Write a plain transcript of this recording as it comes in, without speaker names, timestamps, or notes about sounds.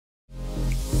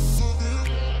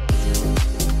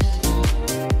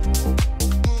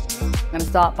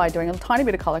start by doing a tiny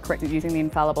bit of colour corrected using the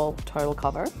infallible total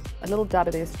cover. A little dab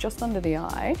of this just under the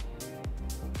eye.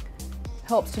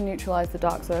 Helps to neutralise the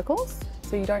dark circles,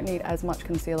 so you don't need as much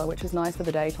concealer, which is nice for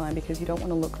the daytime because you don't want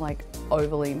to look like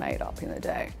overly made up in the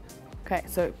day. Okay,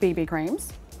 so BB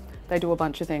creams. They do a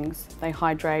bunch of things. They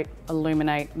hydrate,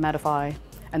 illuminate, mattify,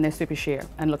 and they're super sheer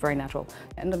and look very natural.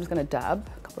 And I'm just going to dab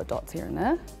a couple of dots here and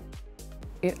there.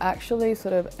 It actually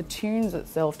sort of attunes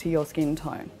itself to your skin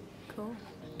tone. Cool.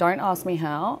 Don't ask me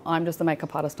how. I'm just the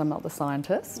makeup artist, I'm not the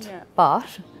scientist. Yeah.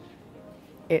 But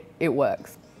it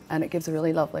works. And it gives a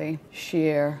really lovely,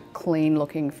 sheer, clean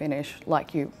looking finish,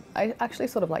 I actually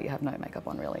sort of like you have no makeup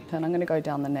on really. And I'm going to go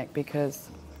down the neck because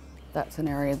that's an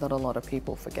area that a lot of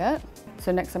people forget.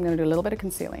 So next I'm going to do a little bit of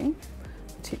concealing,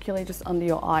 particularly just under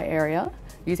your eye area,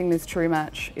 using this True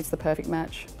Match. It's the Perfect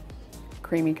Match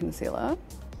creamy concealer,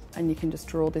 and you can just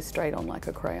draw this straight on like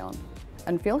a crayon.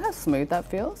 And feel how smooth that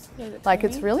feels? Yeah, like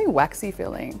it's really waxy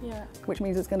feeling, yeah. Which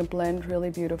means it's going to blend really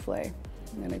beautifully.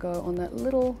 I'm going to go on that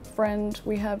little friend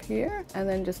we have here, and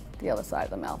then just the other side of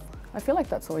the mouth. I feel like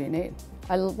that's all you need.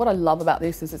 What I love about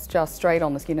this is it's just straight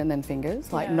on the skin and then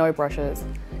fingers, like no brushes.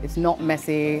 It's not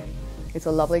messy. It's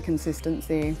a lovely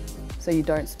consistency, so you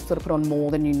don't sort of put on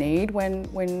more than you need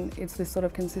when it's this sort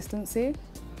of consistency.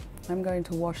 I'm going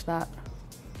to wash that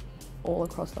all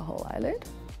across the whole eyelid.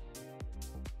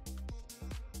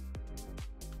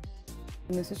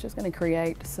 And this is just going to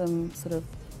create some sort of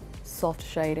soft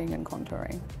shading and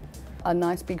contouring. A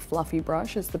nice big fluffy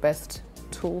brush is the best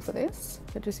tool for this.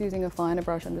 But just using a finer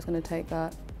brush, I'm just going to take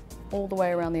that all the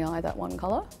way around the eye, that one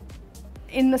colour.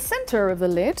 In the centre of the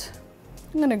lid,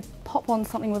 I'm going to pop on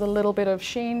something with a little bit of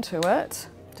sheen to it.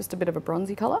 Just a bit of a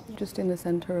bronzy colour, just in the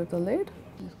centre of the lid.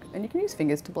 And you can use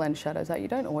fingers to blend shadows out. You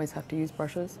don't always have to use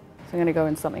brushes. So I'm going to go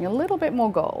in something a little bit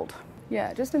more gold.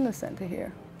 Yeah, just in the centre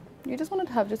here. You just want it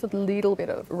to have just a little bit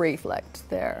of reflect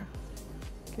there.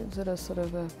 Gives it a sort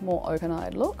of a more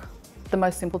open-eyed look. The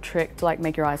most simple trick to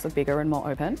make your eyes look bigger and more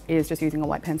open is just using a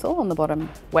white pencil on the bottom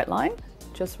wet line.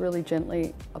 Just really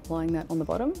gently applying that on the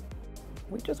bottom.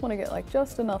 We just want to get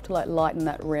just enough to lighten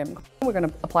that rim. We're going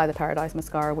to apply the Paradise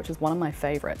mascara, which is one of my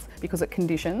favorites because it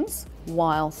conditions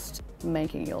whilst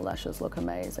making your lashes look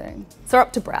amazing. So we're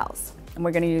up to brows, and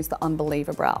we're going to use the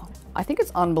Unbeliever brow. I think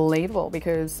it's unbelievable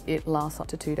because it lasts up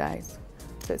to 2 days.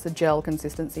 So it's a gel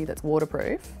consistency that's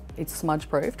waterproof, it's smudge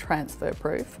proof, transfer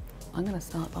proof. I'm going to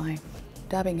start by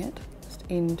dabbing it just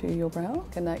into your brow.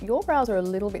 And your brows are a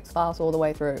little bit sparse all the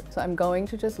way through. So I'm going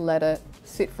to just let it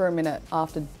sit for a minute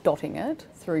after dotting it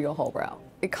through your whole brow.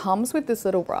 It comes with this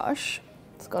little brush.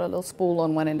 It's got a little spool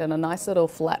on one end and a nice little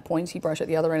flat pointy brush at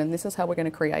the other end. And this is how we're going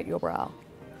to create your brow.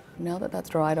 Now that that's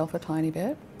dried off a tiny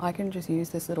bit, I can just use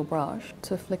this little brush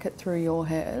to flick it through your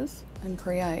hairs and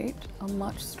create a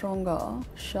much stronger,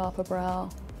 sharper brow.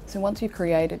 So once you've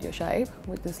created your shape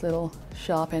with this little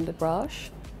sharp-ended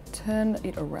brush, turn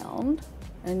it around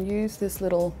and use this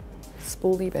little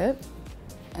spoolie bit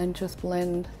and just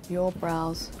blend your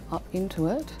brows up into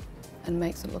it and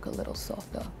makes it look a little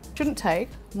softer. Shouldn't take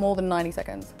more than 90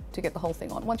 seconds to get the whole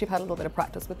thing on. Once you've had a little bit of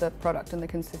practice with the product and the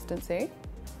consistency,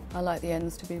 I like the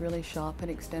ends to be really sharp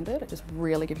and extended. It just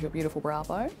really gives you a beautiful brow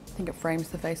bone. I think it frames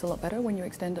the face a lot better when you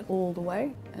extend it all the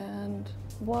way, and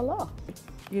voila.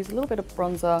 Use a little bit of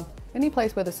bronzer. Any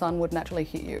place where the sun would naturally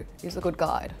hit you is a good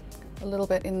guide. A little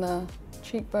bit in the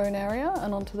cheekbone area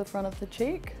and onto the front of the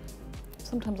cheek.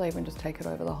 Sometimes I even just take it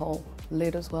over the whole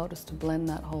lid as well, just to blend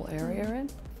that whole area in.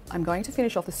 I'm going to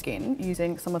finish off the skin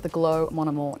using some of the Glow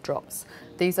Monomore drops.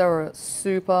 These are a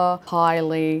super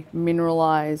highly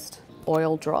mineralized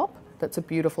oil drop that's a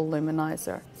beautiful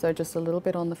luminizer. So just a little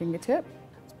bit on the fingertip.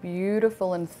 It's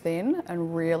beautiful and thin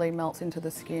and really melts into the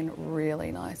skin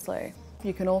really nicely.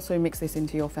 You can also mix this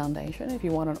into your foundation if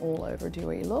you want an all over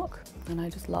dewy look. And I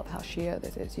just love how sheer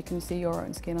this is. You can see your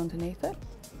own skin underneath it.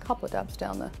 A couple of dabs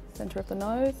down the center of the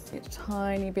nose, a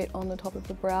tiny bit on the top of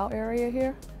the brow area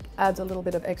here. Adds a little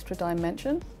bit of extra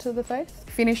dimension to the face.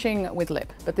 Finishing with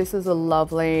lip, but this is a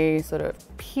lovely sort of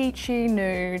peachy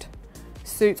nude,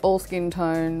 suits all skin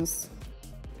tones.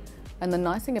 And the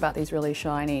nice thing about these really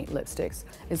shiny lipsticks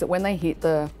is that when they hit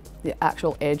the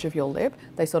actual edge of your lip,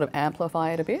 they sort of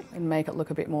amplify it a bit and make it look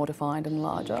a bit more defined and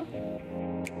larger.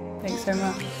 Thanks so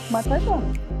much. My pleasure.